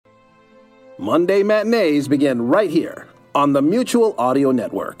Monday matinees begin right here on the Mutual Audio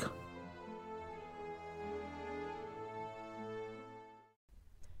Network.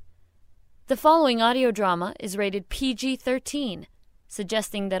 The following audio drama is rated PG-13,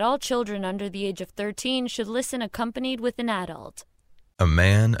 suggesting that all children under the age of 13 should listen accompanied with an adult. A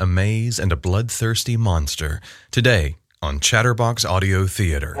Man, a Maze, and a Bloodthirsty Monster. Today on Chatterbox Audio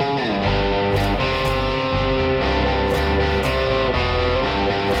Theater.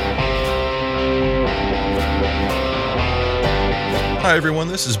 Hi everyone,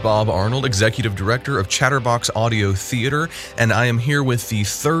 this is Bob Arnold, Executive Director of Chatterbox Audio Theater, and I am here with the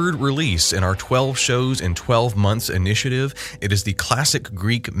third release in our 12 shows in 12 months initiative. It is the classic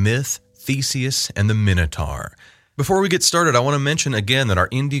Greek myth, Theseus and the Minotaur. Before we get started, I want to mention again that our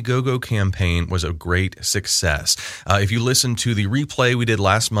Indiegogo campaign was a great success. If you listened to the replay we did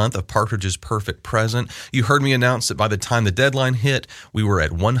last month of Partridge's Perfect Present, you heard me announce that by the time the deadline hit, we were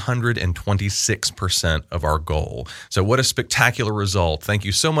at 126% of our goal. So what a spectacular result. Thank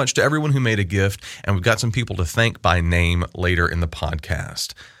you so much to everyone who made a gift, and we've got some people to thank by name later in the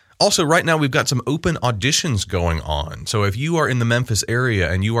podcast. Also, right now, we've got some open auditions going on. So if you are in the Memphis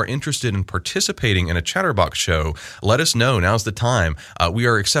area and you are interested in participating in a Chatterbox show, let us know. Now's the time. We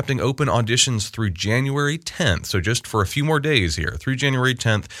are accepting open auditions through January 10th. So just for a few more days here, through January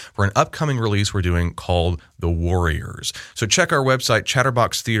 10th, for an upcoming release we're doing called The Warriors. So check our website,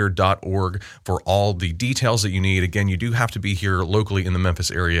 chatterboxtheater.org, for all the details that you need. Again, you do have to be here locally in the Memphis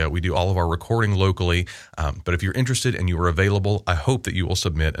area. We do all of our recording locally. But if you're interested and you are available, I hope that you will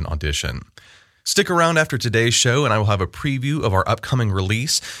submit an audition. Stick around after today's show and I will have a preview of our upcoming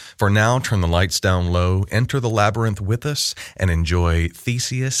release. For now, turn the lights down low, enter the labyrinth with us, and enjoy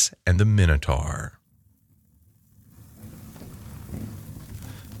Theseus and the Minotaur.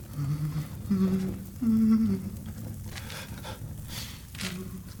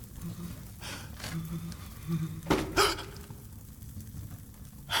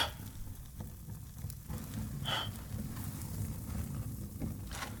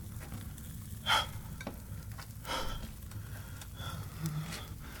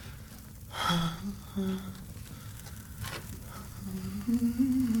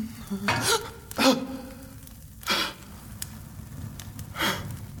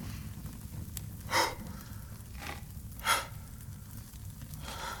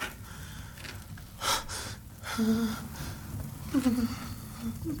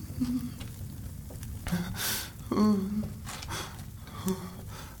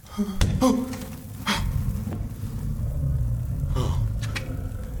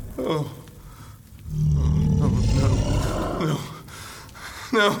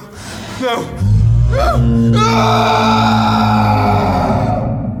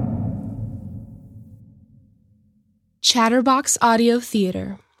 Chatterbox Audio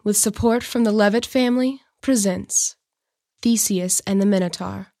Theater, with support from the Levitt family, presents Theseus and the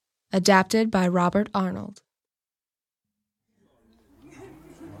Minotaur, adapted by Robert Arnold.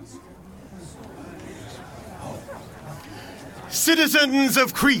 Citizens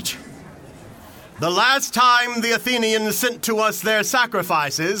of Crete, the last time the Athenians sent to us their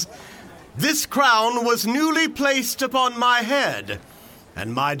sacrifices, this crown was newly placed upon my head,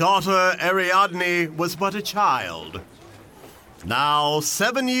 and my daughter Ariadne was but a child. Now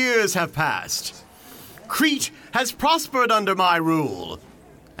 7 years have passed. Crete has prospered under my rule,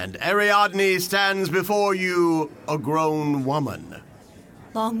 and Ariadne stands before you a grown woman.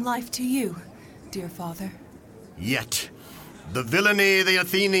 Long life to you, dear father. Yet, the villainy the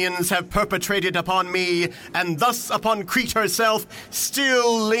Athenians have perpetrated upon me, and thus upon Crete herself,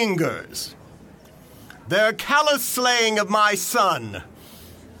 still lingers. Their callous slaying of my son,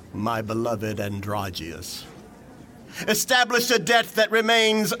 my beloved Androgeus, established a debt that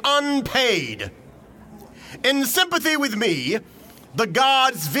remains unpaid. In sympathy with me, the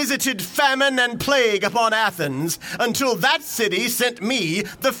gods visited famine and plague upon Athens until that city sent me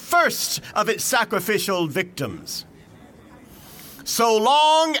the first of its sacrificial victims. So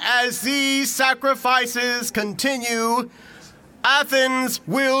long as these sacrifices continue, Athens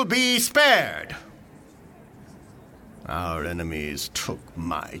will be spared. Our enemies took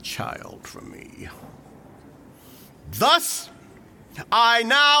my child from me. Thus, I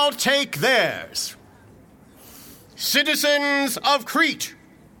now take theirs. Citizens of Crete,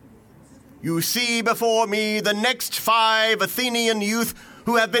 you see before me the next 5 Athenian youth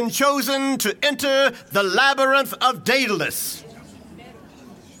who have been chosen to enter the labyrinth of Daedalus.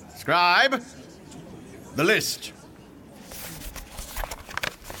 Scribe, the list.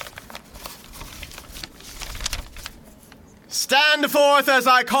 Stand forth as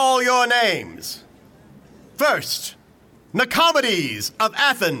I call your names. First, Nicomedes of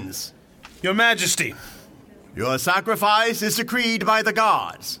Athens. Your Majesty. Your sacrifice is decreed by the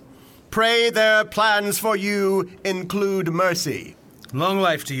gods. Pray their plans for you include mercy. Long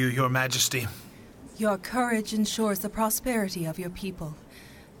life to you, Your Majesty. Your courage ensures the prosperity of your people.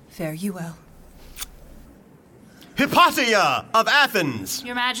 Fare you well. Hypatia of Athens.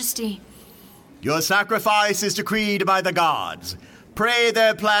 Your Majesty. Your sacrifice is decreed by the gods. Pray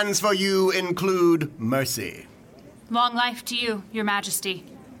their plans for you include mercy. Long life to you, Your Majesty.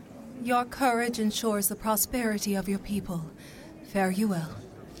 Your courage ensures the prosperity of your people. Fare you well.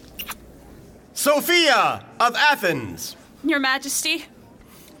 Sophia of Athens. Your Majesty.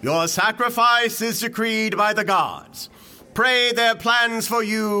 Your sacrifice is decreed by the gods. Pray their plans for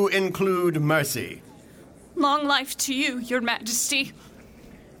you include mercy. Long life to you, Your Majesty.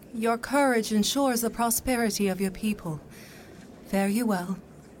 Your courage ensures the prosperity of your people. Fare you well.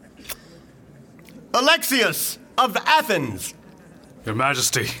 Alexius of Athens. Your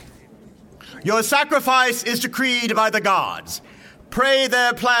Majesty. Your sacrifice is decreed by the gods. Pray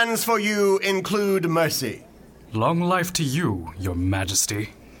their plans for you include mercy. Long life to you, Your Majesty.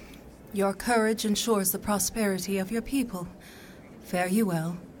 Your courage ensures the prosperity of your people. Fare you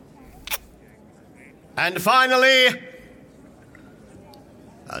well. And finally,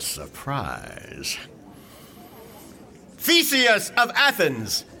 a surprise. Theseus of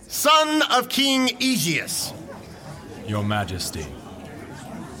Athens, son of King Aegeus. Your Majesty.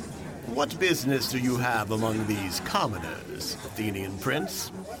 What business do you have among these commoners, Athenian prince?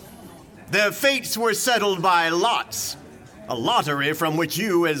 Their fates were settled by lots, a lottery from which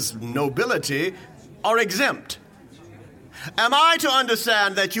you, as nobility, are exempt. Am I to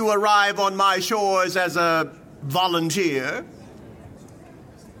understand that you arrive on my shores as a volunteer?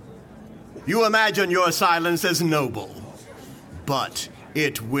 You imagine your silence as noble, but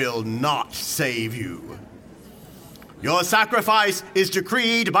it will not save you. Your sacrifice is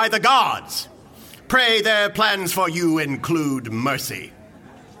decreed by the gods. Pray their plans for you include mercy.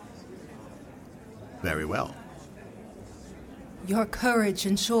 Very well. Your courage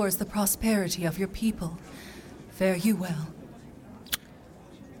ensures the prosperity of your people. Fare you well.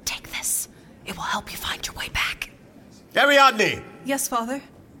 Take this. It will help you find your way back. Ariadne! Yes, Father?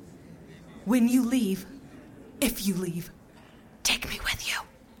 When you leave, if you leave, take me with you.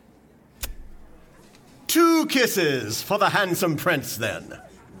 2 kisses for the handsome prince, then.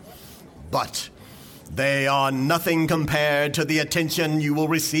 But they are nothing compared to the attention you will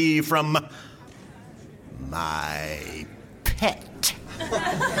receive from my pet.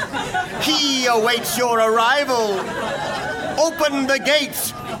 He awaits your arrival. Open the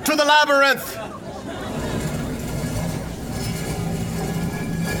gates to the labyrinth.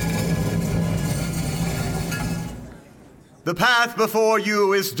 The path before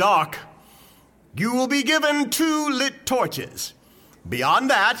you is dark. You will be given 2 lit torches. Beyond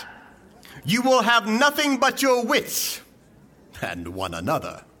that, you will have nothing but your wits and one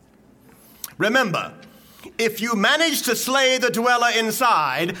another. Remember, if you manage to slay the dweller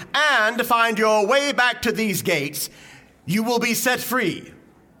inside and find your way back to these gates, you will be set free,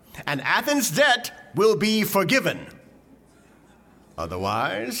 and Athens' debt will be forgiven.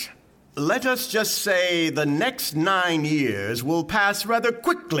 Otherwise, let us just say the next 9 years will pass rather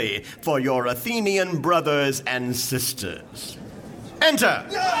quickly for your Athenian brothers and sisters. Enter!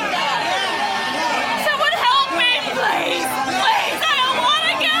 Someone help me, please! Please, I don't want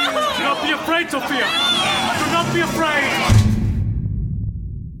to go! Do not be afraid, Sophia! Do not be afraid!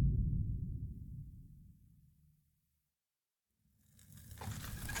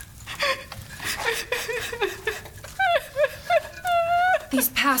 These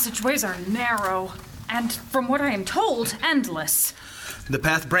passageways are narrow, and from what I am told, endless. The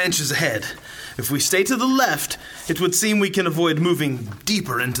path branches ahead. If we stay to the left, it would seem we can avoid moving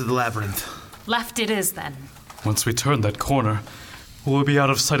deeper into the labyrinth. Left it is, then. Once we turn that corner, we'll be out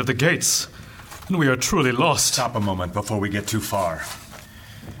of sight of the gates, and we are truly lost. Stop a moment before we get too far.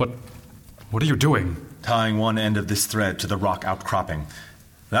 What are you doing? Tying one end of this thread to the rock outcropping.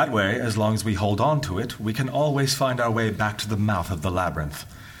 That way, as long as we hold on to it, we can always find our way back to the mouth of the labyrinth.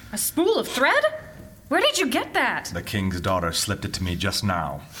 A spool of thread? Where did you get that? The king's daughter slipped it to me just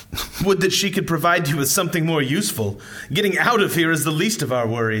now. Would that she could provide you with something more useful. Getting out of here is the least of our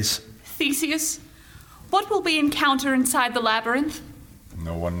worries. Theseus, what will we encounter inside the labyrinth?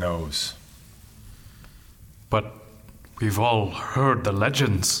 No one knows. But we've all heard the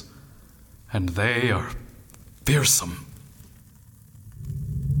legends, and they are fearsome.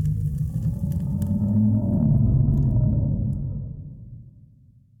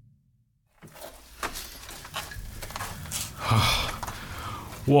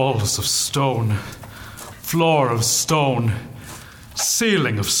 Walls of stone, floor of stone,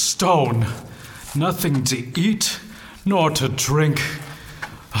 ceiling of stone. Nothing to eat, nor to drink.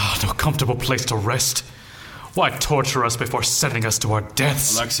 No comfortable place to rest. Why torture us before sending us to our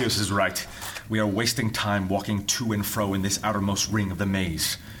deaths? Alexios is right. We are wasting time walking to and fro in this outermost ring of the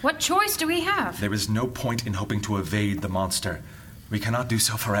maze. What choice do we have? There is no point in hoping to evade the monster. We cannot do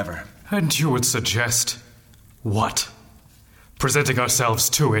so forever. And you would suggest what? Presenting ourselves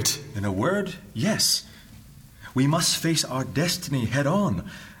to it? In a word, yes. We must face our destiny head on.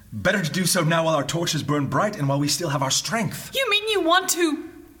 Better to do so now while our torches burn bright and while we still have our strength. You mean you want to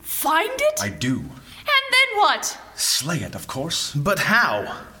find it? I do. And then what? Slay it, of course. But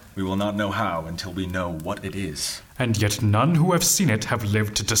how? We will not know how until we know what it is. And yet none who have seen it have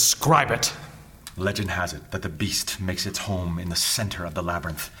lived to describe it. Legend has it that the beast makes its home in the center of the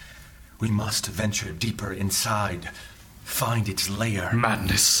labyrinth. We must venture deeper inside, find its lair.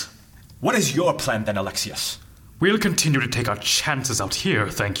 Madness. What is your plan then, Alexios? We'll continue to take our chances out here,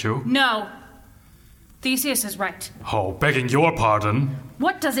 thank you. No. Theseus is right. Oh, begging your pardon.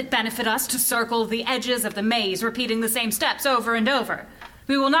 What does it benefit us to circle the edges of the maze, repeating the same steps over and over?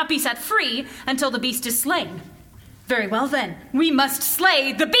 We will not be set free until the beast is slain. Very well then, we must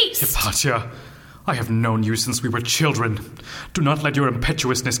slay the beast! Hypatia, I have known you since we were children. Do not let your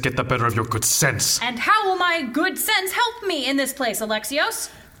impetuousness get the better of your good sense. And how will my good sense help me in this place,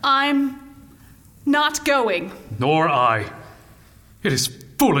 Alexios? I'm not going. Nor I. It is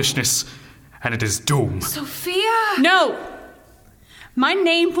foolishness, and it is doom. Sophia! No! My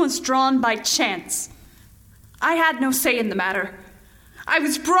name was drawn by chance. I had no say in the matter. I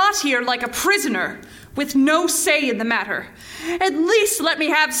was brought here like a prisoner, with no say in the matter. At least let me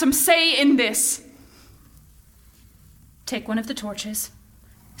have some say in this. Take one of the torches.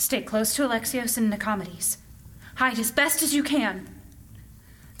 Stay close to Alexios and Nicomedes. Hide as best as you can.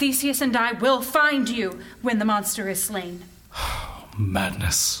 Theseus and I will find you when the monster is slain.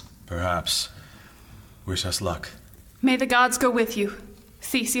 Madness. Perhaps. Wish us luck. May the gods go with you,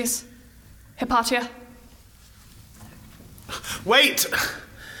 Theseus, Hypatia. Wait!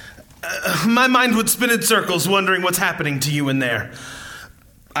 My mind would spin in circles wondering what's happening to you in there.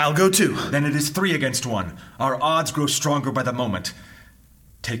 I'll go too. Then it is 3 against 1. Our odds grow stronger by the moment.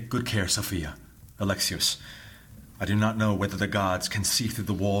 Take good care, Sophia. Alexios. I do not know whether the gods can see through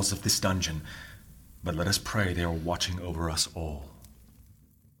the walls of this dungeon, but let us pray they are watching over us all.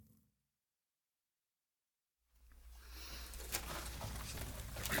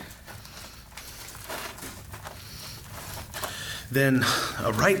 Then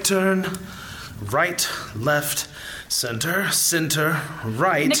a right turn, right, left, center,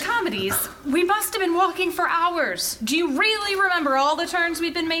 right. Nicomedes, we must have been walking for hours. Do you really remember all the turns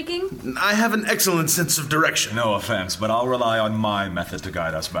we've been making? I have an excellent sense of direction. No offense, but I'll rely on my method to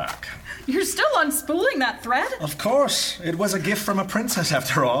guide us back. You're still unspooling that thread? Of course. It was a gift from a princess,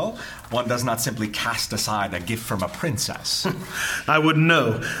 after all. One does not simply cast aside a gift from a princess. I wouldn't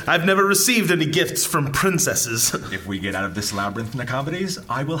know. I've never received any gifts from princesses. If we get out of this labyrinth, Nicomedes,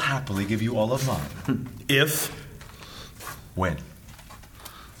 I will happily give you all of mine. If? When?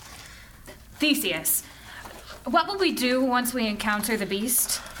 Theseus, what will we do once we encounter the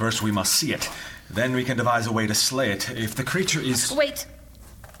beast? First we must see it. Then we can devise a way to slay it. If the creature is... Wait.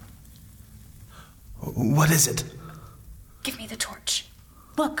 What is it? Give me the torch.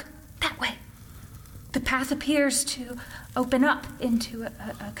 Look, that way. The path appears to open up into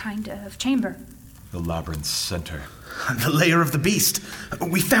a kind of chamber. The labyrinth's center. The lair of the beast.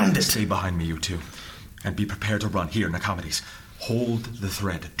 We found it. Stay behind me, you two. And be prepared to run. Here, Nicomedes. Hold the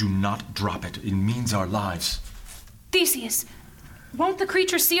thread. Do not drop it. It means our lives. Theseus, won't the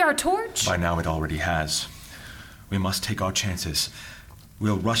creature see our torch? By now it already has. We must take our chances.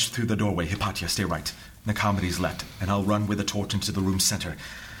 We'll rush through the doorway. Hypatia, stay right. Nicomedes left, and I'll run with the torch into the room's center.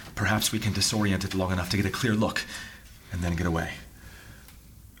 Perhaps we can disorient it long enough to get a clear look, and then get away.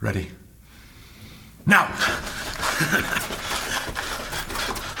 Ready? Now!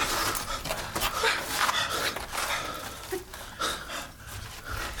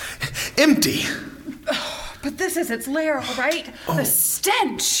 Empty! But this is its lair, all right? Oh. The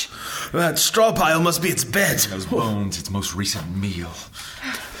stench! That straw pile must be its bed. Those bones, its most recent meal.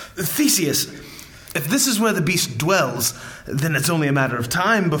 Theseus, if this is where the beast dwells, then it's only a matter of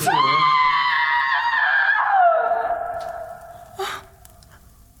time before...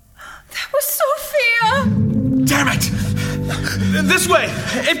 That was Sophia! Damn it! This way!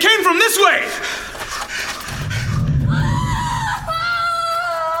 It came from this way!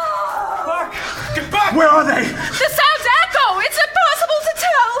 Get back! Where are they? The sounds echo! It's impossible to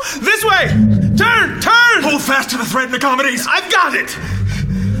tell! This way! Turn! Turn! Hold fast to the thread, Nicomedes! I've got it!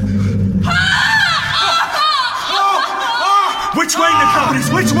 Which Which way,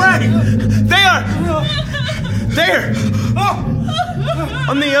 Necropolis? Which way? They are... There!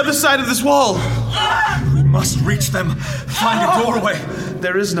 On the other side of this wall. We must reach them. Find a doorway.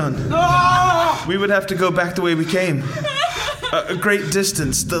 There is none. We would have to go back the way we came. A great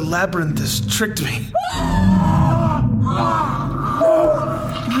distance. The labyrinth has tricked me.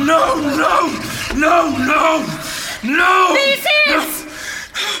 No! Theseus!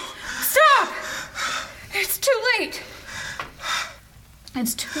 Stop! It's too late.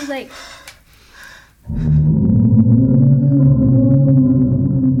 It's too late.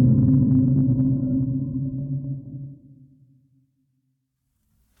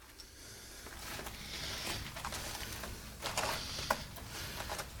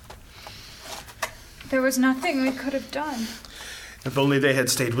 There was nothing we could have done. If only they had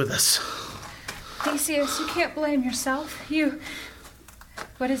stayed with us. Theseus, you can't blame yourself.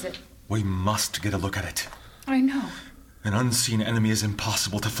 What is it? We must get a look at it. I know. An unseen enemy is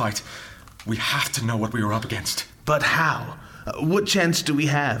impossible to fight. We have to know what we are up against. But how? What chance do we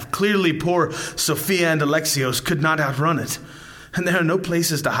have? Clearly poor Sophia and Alexios could not outrun it. And there are no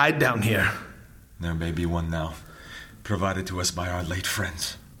places to hide down here. There may be one now, provided to us by our late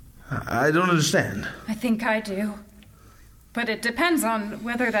friends. I don't understand. I think I do. But it depends on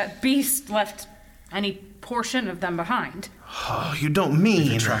whether that beast left any portion of them behind. Oh, you don't mean...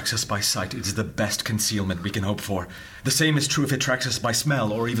 If it tracks us by sight, it is the best concealment we can hope for. The same is true if it tracks us by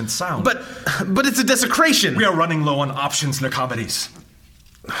smell or even sound. But it's a desecration! We are running low on options, Nicomedes.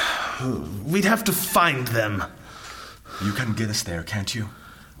 We'd have to find them. You can get us there, can't you?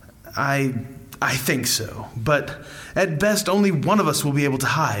 I think so, but at best only one of us will be able to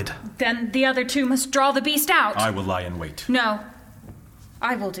hide. Then the other two must draw the beast out. I will lie in wait. No,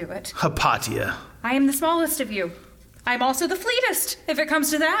 I will do it. Hypatia. I am the smallest of you. I am also the fleetest, if it comes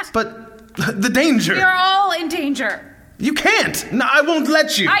to that. But the danger! We are all in danger. You can't! No, I won't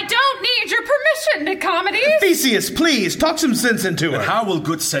let you! I don't need your permission, Nicomedes! Theseus, please, talk some sense into her. But how will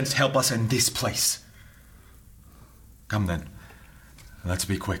good sense help us in this place? Come then. Let's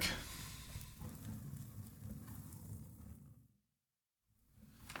be quick.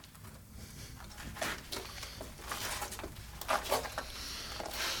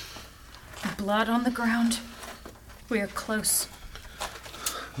 Blood on the ground. We are close.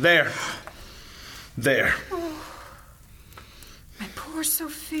 There. Oh, my poor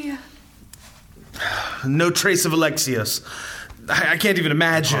Sophia. No trace of Alexios. I can't even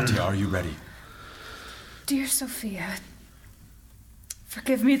imagine. Hypatia, are you ready? Dear Sophia,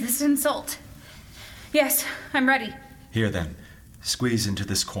 forgive me this insult. Yes, I'm ready. Here then, squeeze into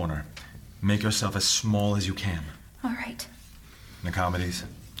this corner. Make yourself as small as you can. All right. Nicomedes?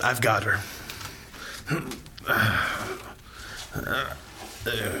 I've got her.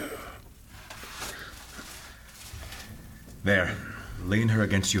 There. Lean her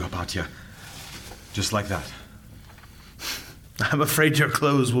against you, Hypatia. Just like that. I'm afraid your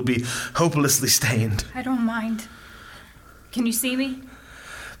clothes will be hopelessly stained. I don't mind. Can you see me?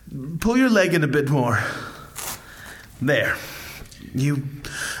 Pull your leg in a bit more. There. You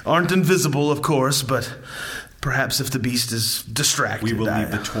aren't invisible, of course, but perhaps if the beast is distracted... We will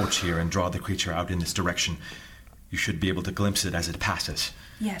leave the torch here and draw the creature out in this direction. You should be able to glimpse it as it passes.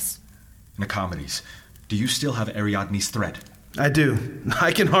 Yes. Nicomedes, do you still have Ariadne's thread? I do.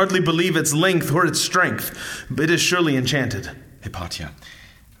 I can hardly believe its length or its strength, but it is surely enchanted. Hypatia,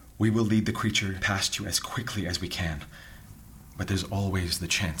 we will lead the creature past you as quickly as we can. But there's always the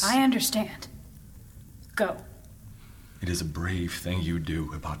chance. I understand. Go. It is a brave thing you do,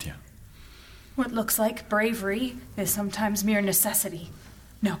 Hypatia. What looks like bravery is sometimes mere necessity.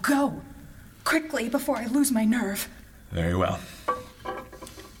 Now go! Quickly, before I lose my nerve. Very well.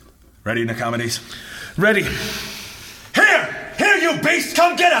 Ready, Nicomedes? Ready. Here! Here, you beast!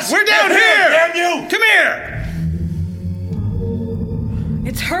 Come get us! We're down here! Damn you! Come here!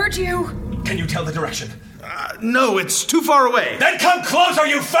 It's heard you! Can you tell the direction? No, it's too far away. Then come closer,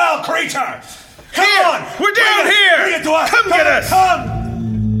 you foul creature! Come on! We're down here! Bring it to us! Come get us! Come!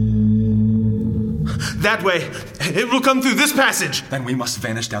 That way. It will come through this passage. Then we must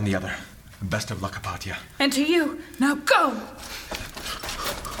vanish down the other. Best of luck, Hypatia. And to you. Now go!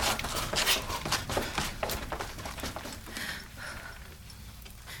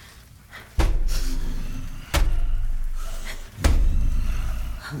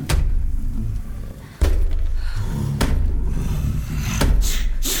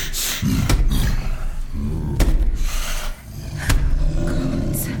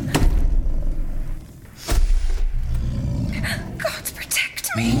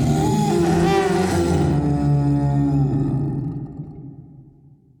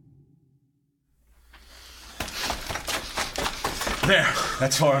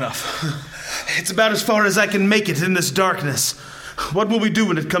 That's far enough. It's about as far as I can make it in this darkness. What will we do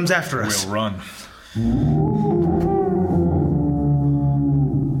when it comes after us? We'll run.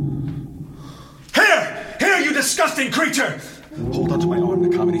 Here, you disgusting creature! Hold on to my arm,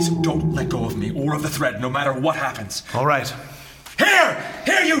 Nicomedes. Don't let go of me or of the thread, no matter what happens. All right.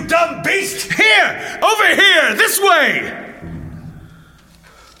 Here, you dumb beast! Here! Over here! This way!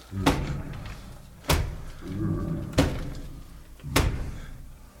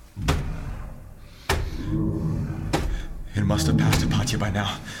 It must have passed Hypatia by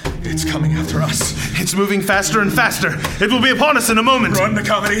now. It's coming after us. It's moving faster and faster. It will be upon us in a moment. Run,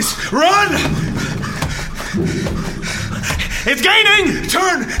 Nicomedes! Run! It's gaining!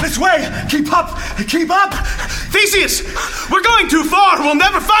 Turn! This way! Keep up! Keep up! Theseus! We're going too far! We'll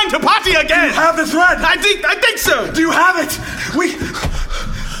never find Hypatia again! Do you have the thread? I think so! Do you have it?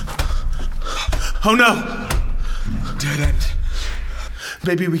 Oh no! Dead end.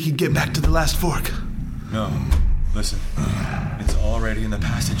 Maybe we can get back to the last fork. No. Listen. It's already in the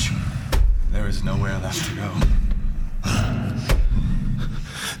passage. There is nowhere left to go.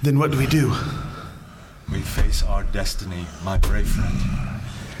 Then what do we do? We face our destiny, my brave friend.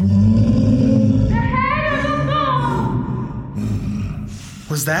 The head of a bull!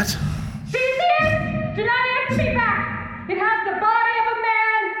 Was that? Theseus, do not answer me back! It has the body of a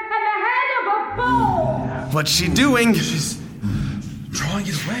man and the head of a bull! What's she doing? She's drawing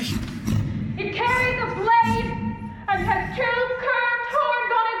it away. It carries a blade and has two curved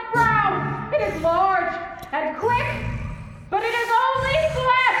horns on its brow. It is large and quick, but it is only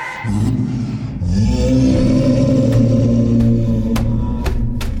flesh!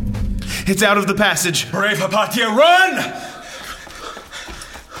 It's out of the passage. Brave Hypatia, run!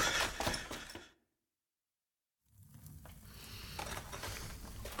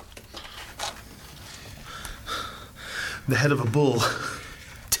 The head of a bull.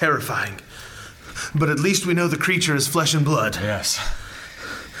 Terrifying. But at least we know the creature is flesh and blood. Yes.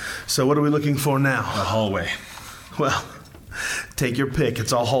 So what are we looking for now? A hallway. Well, take your pick.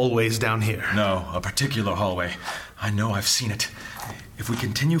 It's all hallways down here. No, a particular hallway. I know I've seen it. If we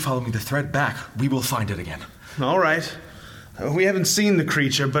continue following the thread back, we will find it again. All right. We haven't seen the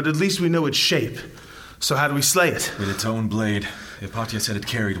creature, but at least we know its shape. So how do we slay it? With its own blade. Hypatia said it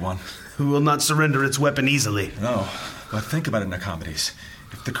carried one. We will not surrender its weapon easily. No, but think about it, Nicomedes.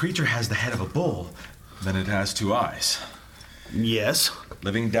 If the creature has the head of a bull, then it has two eyes. Yes.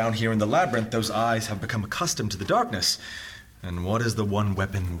 Living down here in the labyrinth, those eyes have become accustomed to the darkness. And what is the one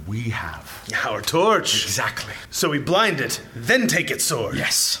weapon we have? Our torch. Exactly. So we blind it, then take its sword.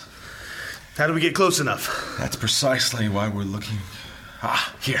 Yes. How do we get close enough? That's precisely why we're looking...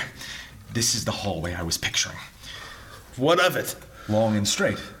 Here. This is the hallway I was picturing. What of it? Long and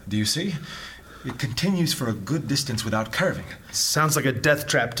straight. Do you see? It continues for a good distance without curving. Sounds like a death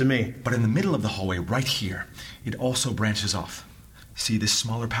trap to me. But in the middle of the hallway, right here, it also branches off. See this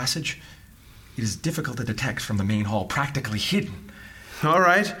smaller passage? It is difficult to detect from the main hall, practically hidden. All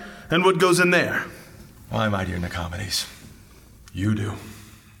right. And what goes in there? Why, my dear Nicomedes, you do.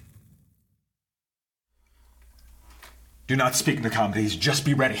 Do not speak, Nicomedes. Just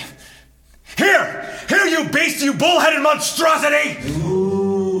be ready. Here! Here, you beast, you bull-headed monstrosity!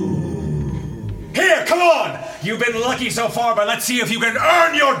 Here, come on! You've been lucky so far, but let's see if you can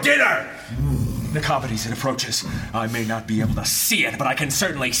earn your dinner! Nicomedes, it approaches. I may not be able to see it, but I can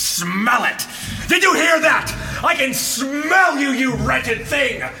certainly smell it! Did you hear that? I can smell you, you wretched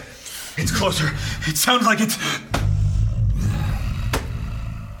thing! It's closer. It sounds like it's...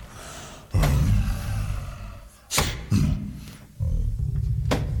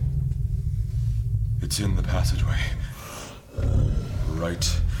 It's in the passageway.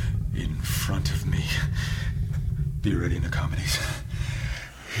 Right in front of me. Be ready, Nicomedes.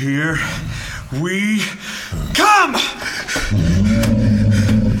 Here we come!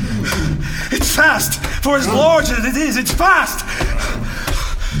 It's fast! For as large as it is, it's fast!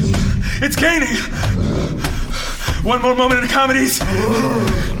 It's gaining! One more moment, Nicomedes!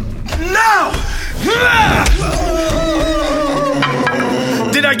 Now!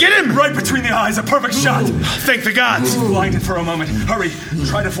 Did I get him? Right between the eyes, a perfect shot! Thank the gods! Blinded for a moment. Hurry,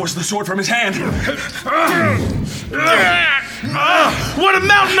 try to force the sword from his hand. What a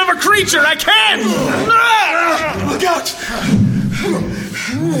mountain of a creature! I can't! Look out!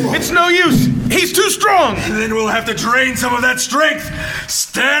 It's no use! He's too strong! Then we'll have to drain some of that strength.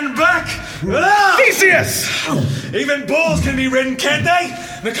 Stand back! Theseus! Even bulls can be ridden, can't they?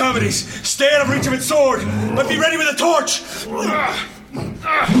 Nicomedes, stay out of reach of its sword, but be ready with a torch!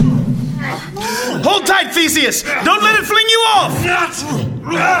 Hold tight, Theseus! Don't let it fling you off! Not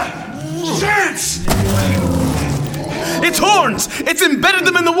chance! Its horns! It's embedded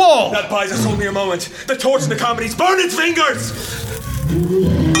them in the wall! That buys us only a moment. The torch in the comedies burn its fingers!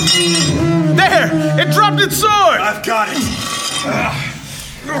 There! It dropped its sword! I've got it!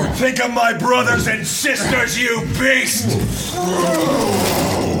 Think of my brothers and sisters, you beast!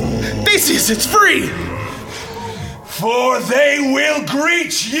 Theseus, it's free! For they will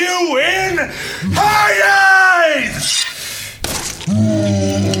greet you in Hades!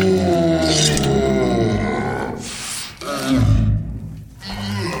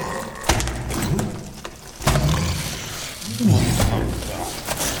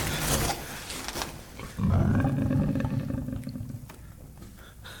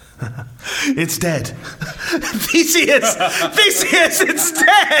 It's dead. Theseus! Theseus, it's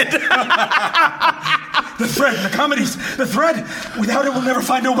dead! The thread, the comedies, the thread! Without it, we'll never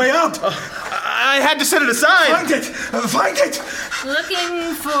find our way out! I had to set it aside! Find it! Find it!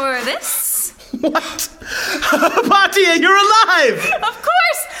 Looking for this? What? Hypatia, you're alive! Of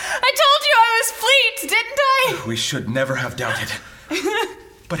course! I told you I was fleet, didn't I? We should never have doubted.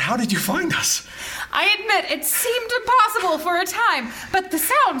 But how did you find us? I admit it seemed impossible for a time, but the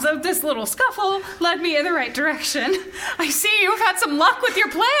sounds of this little scuffle led me in the right direction. I see you've had some luck with your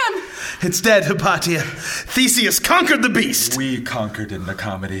plan. It's dead, Hypatia. Theseus conquered the beast. We conquered in the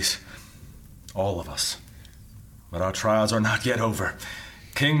comedies. All of us. But our trials are not yet over.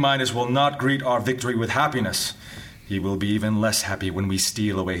 King Minos will not greet our victory with happiness. He will be even less happy when we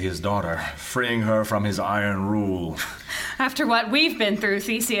steal away his daughter, freeing her from his iron rule. After what we've been through,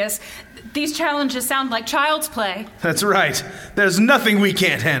 Theseus, these challenges sound like child's play. That's right. There's nothing we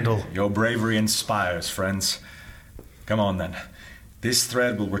can't handle. Your bravery inspires, friends. Come on, then. This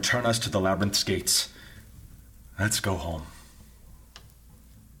thread will return us to the labyrinth's gates. Let's go home.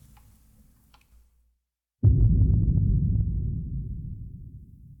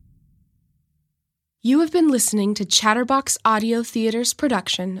 You have been listening to Chatterbox Audio Theater's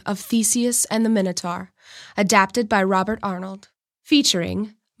production of Theseus and the Minotaur, adapted by Robert Arnold,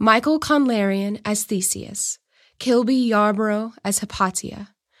 featuring Michael Conlarian as Theseus, Kilby Yarborough as Hypatia,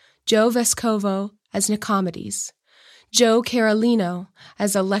 Joe Vescovo as Nicomedes, Joe Carolino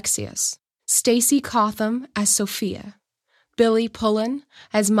as Alexius, Stacy Cotham as Sophia, Billy Pullen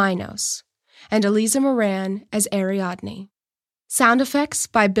as Minos, and Eliza Moran as Ariadne. Sound effects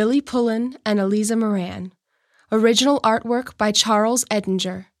by Billy Pullen and Eliza Moran. Original artwork by Charles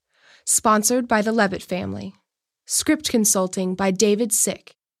Edinger. Sponsored by the Levitt family. Script consulting by David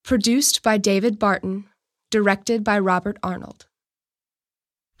Sick. Produced by David Barton. Directed by Robert Arnold.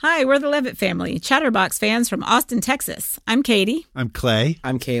 Hi, we're the Levitt family, Chatterbox fans from Austin, Texas. I'm Katie. I'm Clay.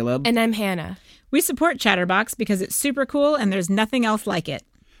 I'm Caleb. And I'm Hannah. We support Chatterbox because it's super cool and there's nothing else like it.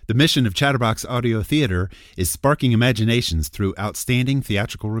 The mission of Chatterbox Audio Theater is sparking imaginations through outstanding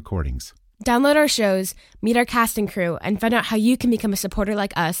theatrical recordings. Download our shows, meet our cast and crew, and find out how you can become a supporter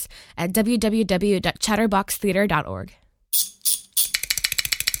like us at www.chatterboxtheater.org.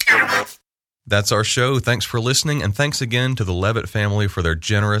 That's our show. Thanks for listening, and thanks again to the Levitt family for their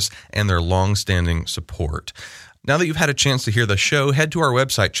generous and their long-standing support. Now that you've had a chance to hear the show, head to our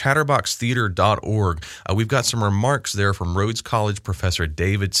website, chatterboxtheater.org. We've got some remarks there from Rhodes College professor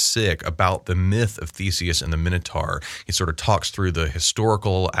David Sick about the myth of Theseus and the Minotaur. He sort of talks through the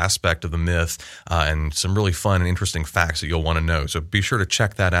historical aspect of the myth and some really fun and interesting facts that you'll want to know. So be sure to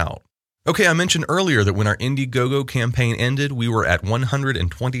check that out. Okay, I mentioned earlier that when our Indiegogo campaign ended, we were at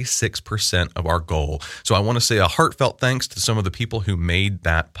 126% of our goal. So I want to say a heartfelt thanks to some of the people who made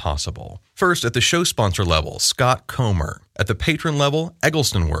that possible. First, at the show sponsor level, Scott Comer. At the patron level,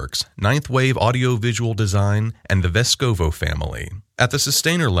 Eggleston Works, Ninth Wave Audio Visual Design, and the Vescovo family. At the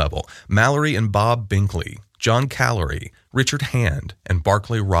sustainer level, Mallory and Bob Binkley, John Callery, Richard Hand, and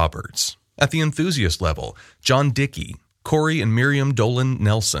Barclay Roberts. At the enthusiast level, John Dickey, Corey and Miriam Dolan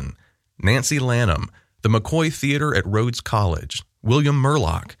Nelson, Nancy Lanham, the McCoy Theater at Rhodes College, William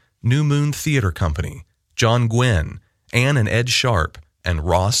Murlock, New Moon Theater Company, John Gwynn, Ann and Ed Sharp, and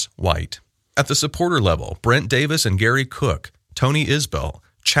Ross White. At the supporter level, Brent Davis and Gary Cook, Tony Isbell,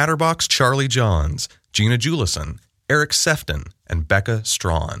 Chatterbox Charlie Johns, Gina Julison, Eric Sefton, and Becca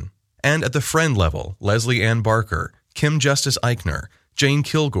Strawn. And at the friend level, Leslie Ann Barker, Kim Justice Eichner, Jane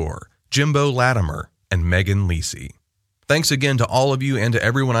Kilgore, Jimbo Latimer, and Megan Lisi. Thanks again to all of you and to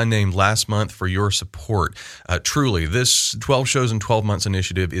everyone I named last month for your support. Truly, this 12 Shows in 12 Months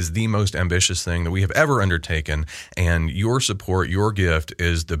initiative is the most ambitious thing that we have ever undertaken, and your support, your gift,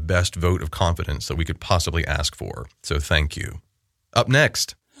 is the best vote of confidence that we could possibly ask for. So thank you. Up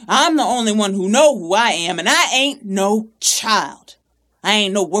next. I'm the only one who know who I am, and I ain't no child. I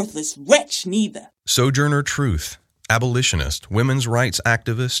ain't no worthless wretch neither. Sojourner Truth, abolitionist, women's rights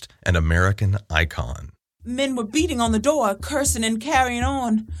activist, and American icon. Men were beating on the door, cursing and carrying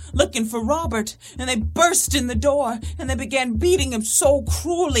on, looking for Robert, and they burst in the door, and they began beating him so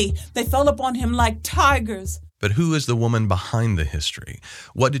cruelly they fell upon him like tigers. But who is the woman behind the history?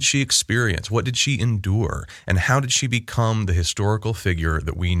 What did she experience? What did she endure? And how did she become the historical figure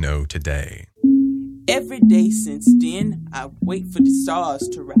that we know today? Every day since then, I wait for the stars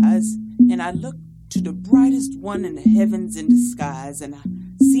to rise, and I look to the brightest one in the heavens in the skies, and I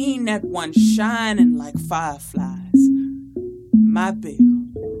seen that one shining like fireflies. My bell,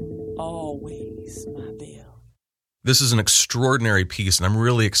 always my bell. This is an extraordinary piece, and I'm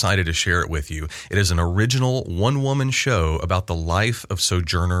really excited to share it with you. It is an original one-woman show about the life of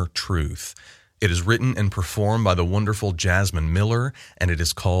Sojourner Truth. It is written and performed by the wonderful Jasmine Miller, and it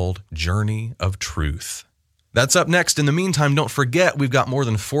is called Journey of Truth. That's up next. In the meantime, don't forget, we've got more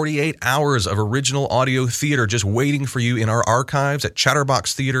than 48 hours of original audio theater just waiting for you in our archives at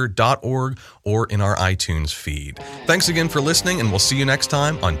chatterboxtheater.org or in our iTunes feed. Thanks again for listening, and we'll see you next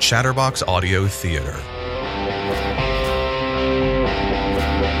time on Chatterbox Audio Theater.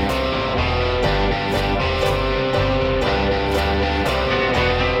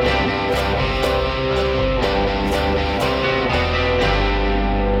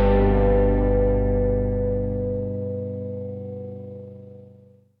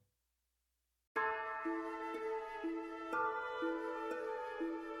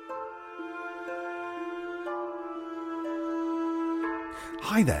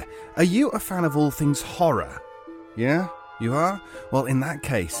 Hi there. Are you a fan of all things horror? Yeah? You are? Well, in that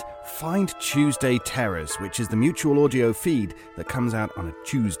case, find Tuesday Terrors, which is the Mutual audio feed that comes out on a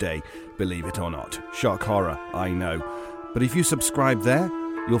Tuesday, believe it or not. Shock horror, I know. But if you subscribe there,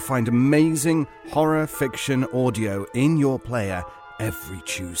 you'll find amazing horror fiction audio in your player every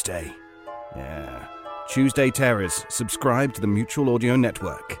Tuesday. Yeah. Tuesday Terrors. Subscribe to the Mutual Audio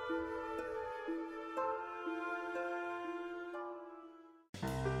Network.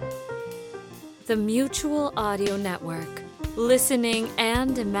 The Mutual Audio Network. Listening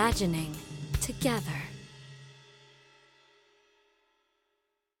and imagining together.